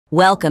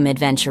Welcome,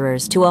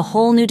 adventurers, to a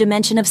whole new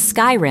dimension of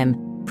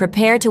Skyrim.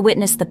 Prepare to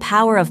witness the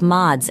power of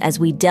mods as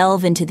we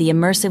delve into the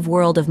immersive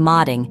world of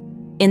modding.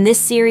 In this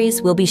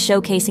series, we'll be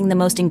showcasing the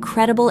most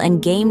incredible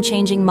and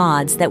game-changing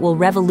mods that will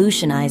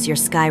revolutionize your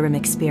Skyrim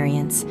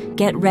experience.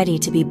 Get ready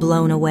to be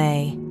blown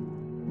away.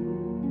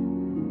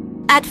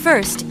 At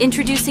first,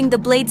 introducing the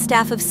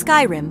Bladestaff of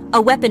Skyrim,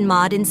 a weapon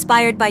mod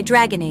inspired by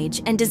Dragon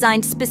Age and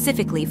designed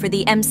specifically for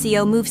the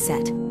MCO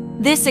moveset.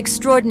 This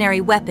extraordinary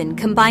weapon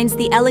combines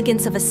the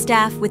elegance of a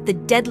staff with the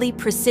deadly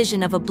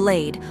precision of a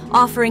blade,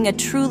 offering a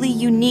truly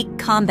unique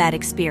combat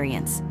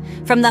experience.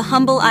 From the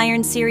humble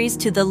Iron series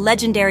to the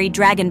legendary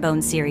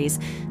Dragonbone series,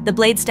 the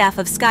Bladestaff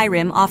of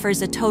Skyrim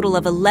offers a total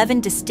of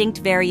 11 distinct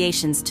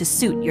variations to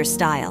suit your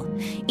style.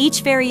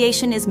 Each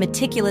variation is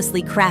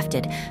meticulously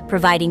crafted,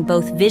 providing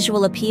both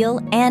visual appeal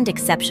and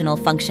exceptional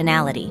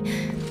functionality.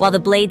 While the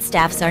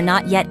Bladestaffs are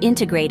not yet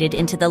integrated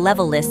into the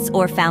level lists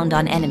or found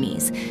on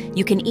enemies,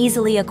 you can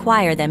easily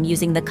acquire them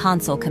using the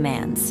console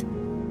commands.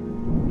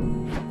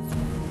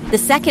 The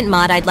second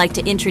mod I'd like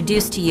to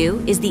introduce to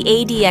you is the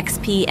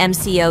ADXP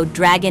MCO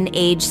Dragon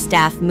Age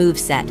Staff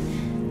Moveset.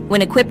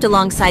 When equipped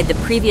alongside the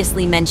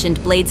previously mentioned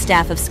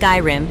Bladestaff of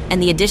Skyrim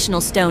and the additional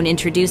stone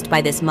introduced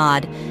by this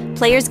mod,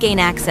 players gain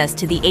access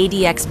to the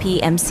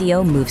ADXP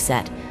MCO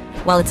moveset.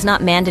 While it's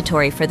not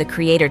mandatory for the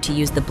creator to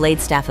use the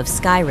Bladestaff of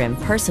Skyrim,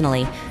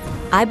 personally,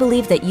 I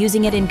believe that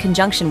using it in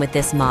conjunction with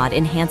this mod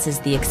enhances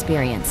the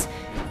experience.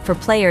 For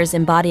players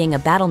embodying a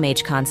battle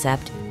mage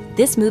concept,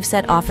 this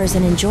moveset offers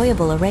an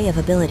enjoyable array of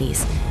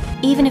abilities.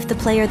 Even if the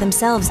player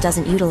themselves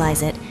doesn't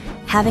utilize it,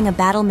 having a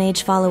battle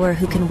mage follower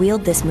who can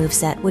wield this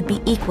moveset would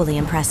be equally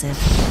impressive.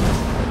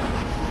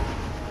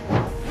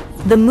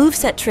 The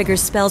moveset triggers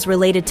spells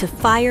related to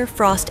fire,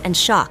 frost, and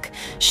shock,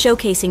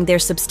 showcasing their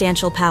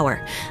substantial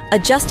power.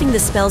 Adjusting the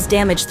spell's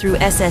damage through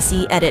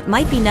SSE edit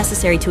might be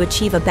necessary to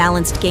achieve a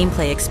balanced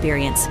gameplay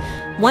experience.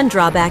 One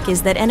drawback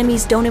is that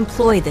enemies don't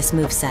employ this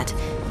moveset.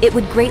 It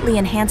would greatly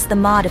enhance the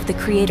mod if the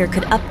creator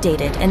could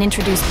update it and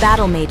introduce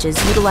battle mages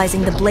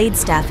utilizing the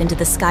Bladestaff into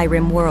the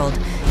Skyrim world,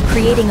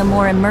 creating a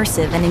more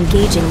immersive and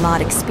engaging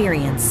mod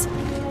experience.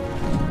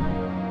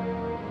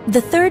 The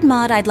third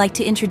mod I'd like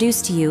to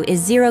introduce to you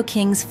is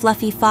ZeroKing's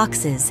Fluffy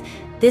Foxes.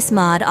 This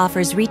mod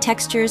offers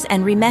retextures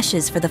and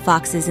remeshes for the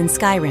foxes in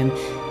Skyrim,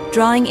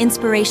 drawing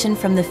inspiration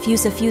from the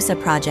Fusa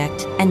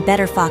project and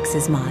Better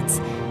Foxes mods.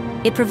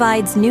 It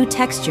provides new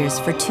textures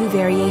for two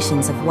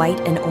variations of white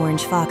and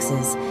orange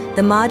foxes.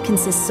 The mod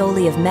consists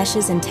solely of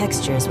meshes and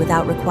textures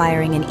without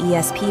requiring an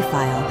ESP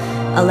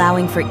file,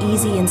 allowing for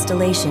easy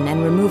installation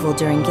and removal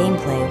during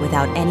gameplay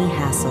without any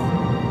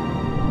hassle.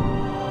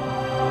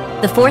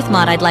 The fourth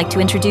mod I'd like to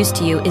introduce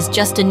to you is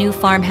Just a New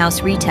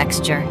Farmhouse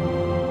retexture.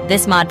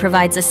 This mod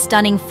provides a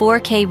stunning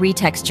 4K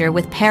retexture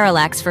with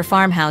parallax for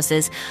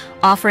farmhouses,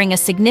 offering a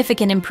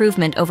significant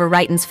improvement over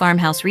Riton's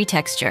farmhouse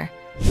retexture.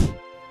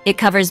 It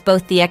covers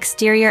both the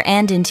exterior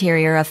and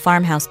interior of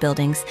farmhouse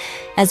buildings,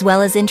 as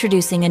well as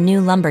introducing a new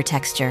lumber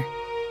texture.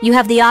 You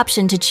have the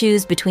option to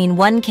choose between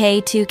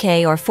 1K,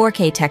 2K, or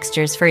 4K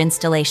textures for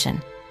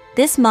installation.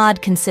 This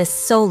mod consists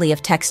solely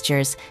of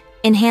textures,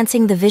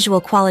 enhancing the visual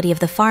quality of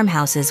the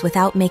farmhouses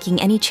without making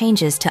any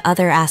changes to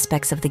other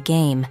aspects of the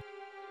game.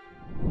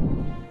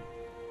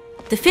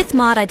 The fifth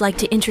mod I'd like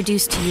to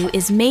introduce to you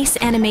is Mace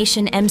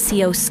Animation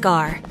MCO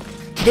Scar.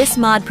 This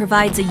mod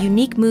provides a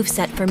unique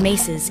moveset for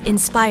maces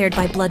inspired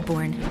by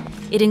Bloodborne.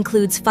 It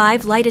includes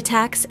 5 light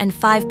attacks and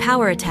 5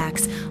 power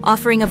attacks,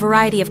 offering a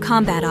variety of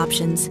combat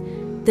options.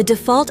 The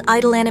default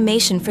idle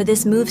animation for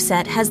this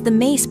moveset has the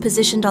mace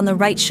positioned on the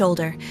right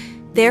shoulder.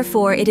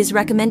 Therefore, it is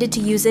recommended to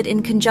use it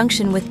in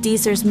conjunction with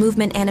Debaser's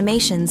movement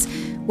animations,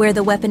 where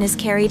the weapon is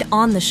carried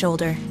on the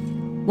shoulder.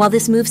 While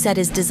this moveset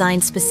is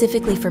designed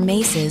specifically for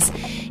maces,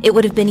 it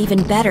would have been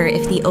even better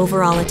if the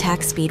overall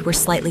attack speed were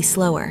slightly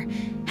slower.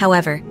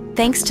 However,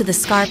 thanks to the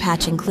scar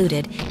patch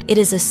included, it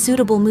is a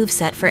suitable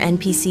moveset for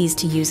NPCs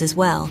to use as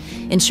well,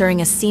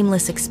 ensuring a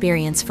seamless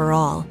experience for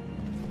all.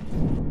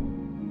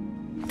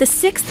 The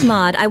sixth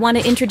mod I want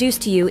to introduce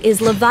to you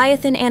is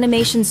Leviathan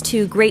Animations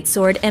 2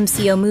 Greatsword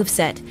MCO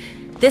moveset.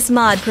 This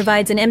mod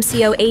provides an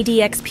MCO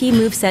ADXP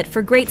moveset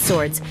for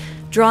greatswords,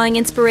 drawing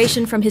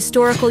inspiration from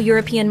historical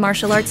European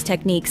martial arts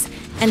techniques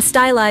and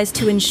stylized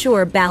to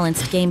ensure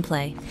balanced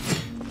gameplay.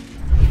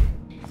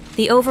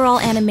 The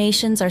overall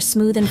animations are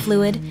smooth and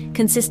fluid,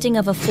 consisting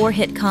of a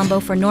 4-hit combo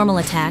for normal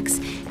attacks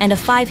and a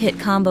 5-hit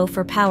combo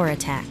for power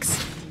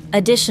attacks.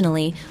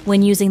 Additionally,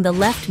 when using the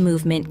left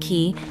movement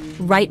key,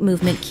 right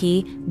movement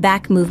key,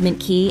 back movement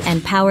key,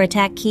 and power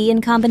attack key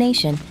in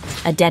combination,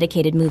 a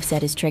dedicated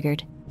moveset is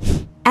triggered.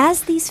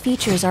 As these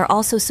features are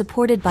also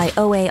supported by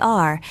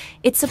OAR,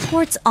 it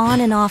supports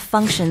on and off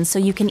functions so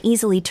you can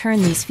easily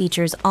turn these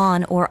features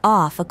on or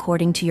off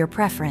according to your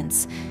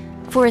preference.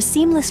 For a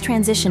seamless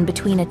transition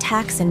between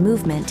attacks and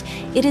movement,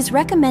 it is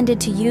recommended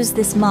to use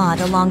this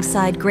mod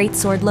alongside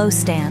Greatsword Low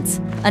Stance,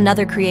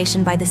 another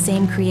creation by the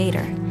same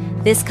creator.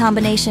 This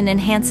combination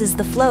enhances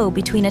the flow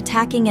between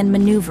attacking and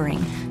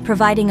maneuvering,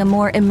 providing a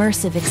more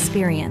immersive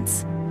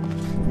experience.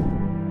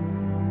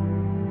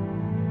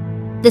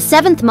 The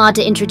 7th mod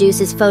to introduce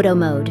is Photo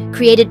Mode,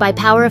 created by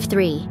Power of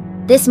 3.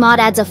 This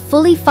mod adds a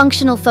fully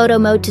functional photo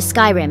mode to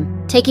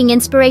Skyrim, taking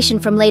inspiration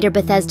from later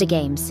Bethesda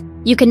games.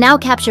 You can now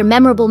capture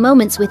memorable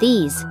moments with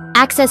ease.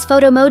 Access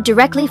photo mode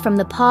directly from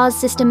the Pause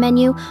system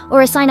menu,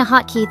 or assign a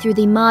hotkey through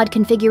the Mod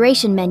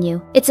configuration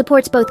menu. It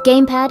supports both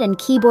gamepad and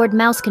keyboard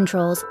mouse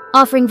controls,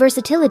 offering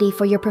versatility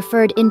for your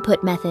preferred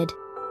input method.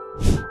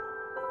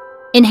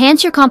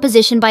 Enhance your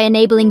composition by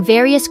enabling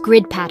various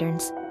grid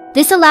patterns.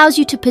 This allows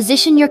you to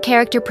position your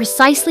character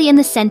precisely in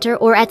the center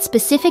or at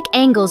specific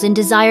angles in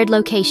desired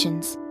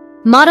locations.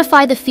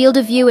 Modify the field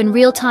of view in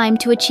real time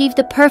to achieve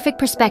the perfect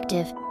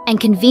perspective, and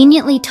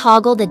conveniently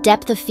toggle the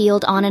depth of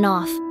field on and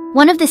off.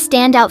 One of the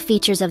standout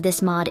features of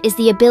this mod is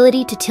the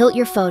ability to tilt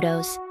your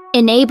photos,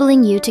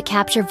 enabling you to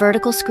capture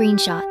vertical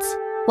screenshots.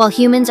 While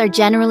humans are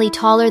generally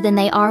taller than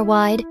they are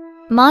wide,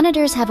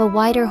 monitors have a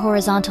wider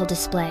horizontal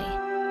display.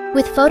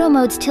 With photo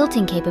mode's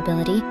tilting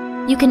capability,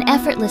 you can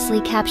effortlessly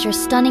capture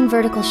stunning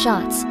vertical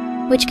shots,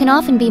 which can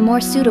often be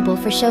more suitable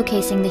for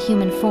showcasing the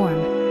human form.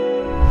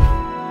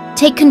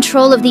 Take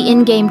control of the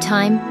in-game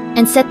time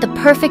and set the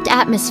perfect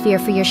atmosphere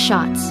for your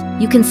shots.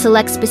 You can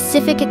select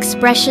specific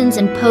expressions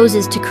and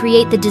poses to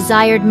create the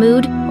desired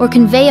mood or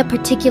convey a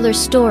particular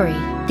story.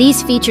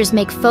 These features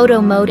make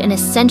photo mode an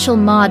essential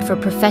mod for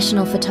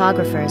professional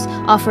photographers,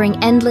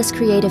 offering endless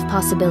creative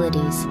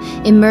possibilities.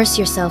 Immerse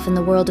yourself in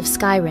the world of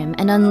Skyrim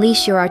and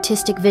unleash your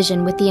artistic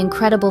vision with the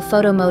incredible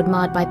photo mode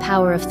mod by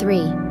Power of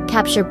 3.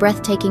 Capture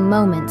breathtaking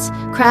moments,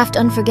 craft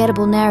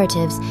unforgettable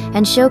narratives,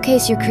 and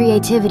showcase your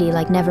creativity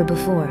like never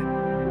before.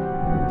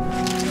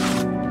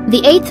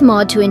 The 8th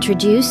mod to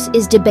introduce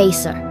is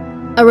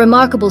Debaser, a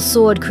remarkable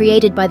sword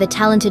created by the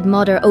talented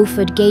modder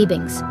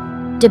Overhaul.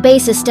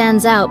 Debaser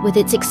stands out with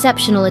its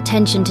exceptional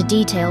attention to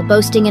detail,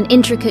 boasting an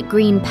intricate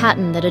green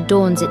pattern that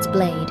adorns its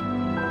blade.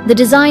 The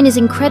design is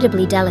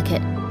incredibly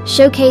delicate,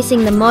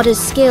 showcasing the modder's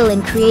skill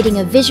in creating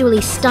a visually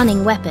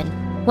stunning weapon.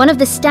 One of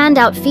the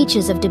standout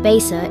features of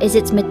Debaser is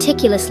its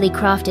meticulously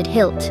crafted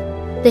hilt.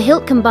 The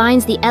hilt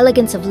combines the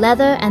elegance of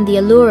leather and the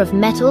allure of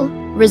metal,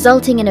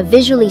 resulting in a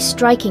visually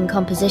striking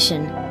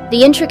composition.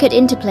 The intricate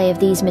interplay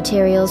of these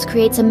materials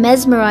creates a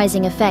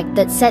mesmerizing effect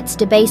that sets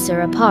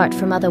Debaser apart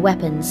from other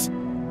weapons.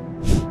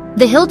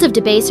 The hilt of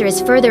Debaser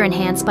is further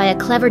enhanced by a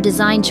clever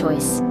design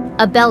choice,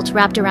 a belt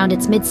wrapped around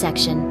its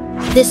midsection.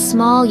 This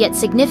small yet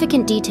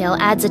significant detail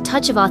adds a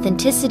touch of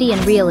authenticity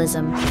and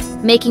realism,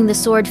 making the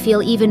sword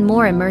feel even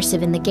more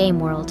immersive in the game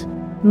world.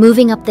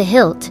 Moving up the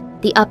hilt,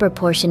 the upper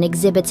portion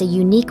exhibits a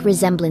unique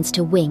resemblance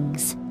to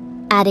wings,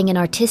 adding an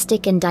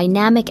artistic and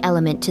dynamic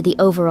element to the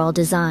overall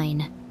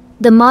design.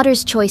 The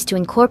modder's choice to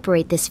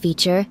incorporate this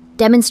feature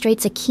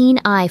demonstrates a keen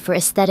eye for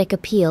aesthetic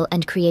appeal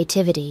and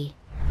creativity.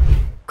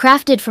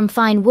 Crafted from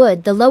fine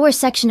wood, the lower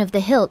section of the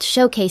hilt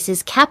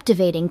showcases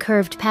captivating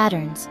curved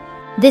patterns.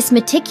 This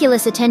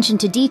meticulous attention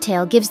to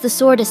detail gives the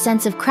sword a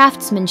sense of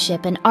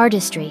craftsmanship and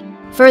artistry,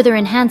 further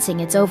enhancing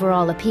its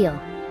overall appeal.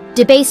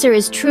 Debaser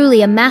is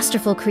truly a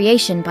masterful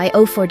creation by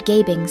Overhaul,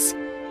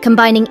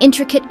 combining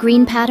intricate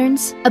green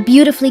patterns, a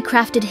beautifully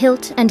crafted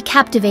hilt, and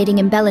captivating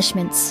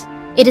embellishments.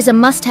 It is a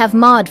must-have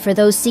mod for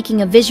those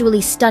seeking a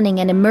visually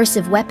stunning and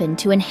immersive weapon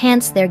to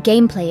enhance their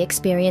gameplay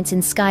experience in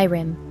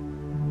Skyrim.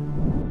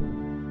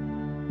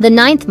 The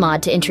 9th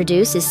mod to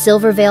introduce is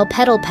Silvervale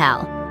Petal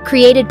Pal,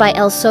 created by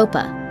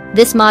Sopa.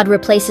 This mod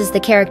replaces the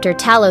character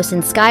Talos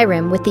in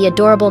Skyrim with the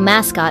adorable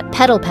mascot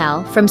Petal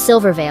Pal from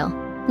Silvervale.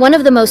 One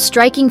of the most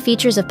striking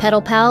features of Petal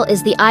Pal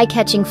is the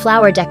eye-catching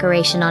flower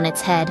decoration on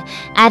its head,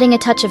 adding a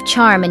touch of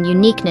charm and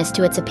uniqueness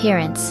to its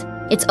appearance.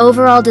 Its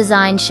overall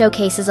design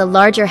showcases a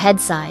larger head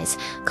size,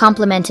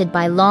 complemented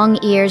by long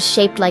ears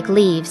shaped like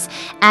leaves,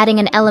 adding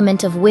an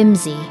element of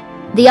whimsy.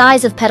 The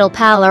eyes of Petal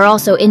Pal are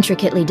also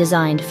intricately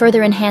designed,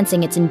 further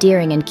enhancing its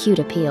endearing and cute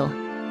appeal.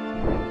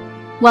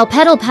 While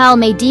Petal Pal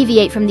may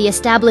deviate from the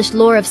established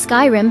lore of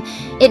Skyrim,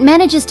 it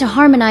manages to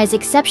harmonize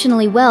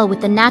exceptionally well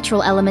with the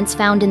natural elements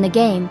found in the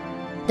game.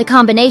 The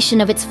combination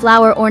of its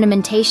flower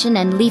ornamentation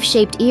and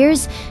leaf-shaped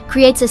ears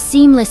creates a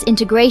seamless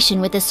integration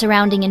with the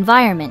surrounding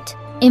environment,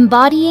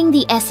 embodying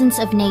the essence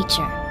of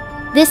nature.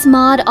 This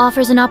mod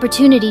offers an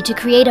opportunity to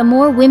create a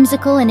more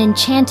whimsical and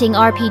enchanting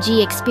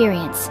RPG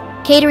experience,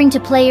 catering to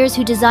players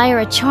who desire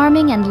a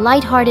charming and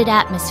lighthearted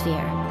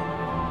atmosphere.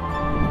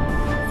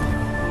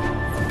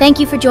 Thank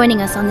you for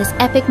joining us on this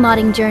epic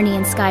modding journey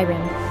in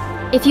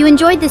Skyrim. If you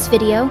enjoyed this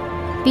video,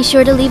 be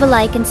sure to leave a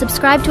like and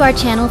subscribe to our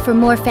channel for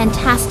more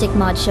fantastic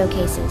mod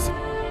showcases.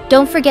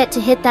 Don't forget to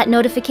hit that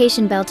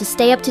notification bell to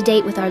stay up to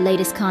date with our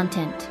latest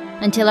content.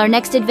 Until our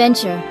next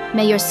adventure,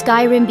 may your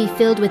Skyrim be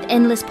filled with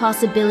endless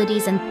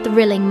possibilities and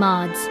thrilling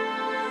mods.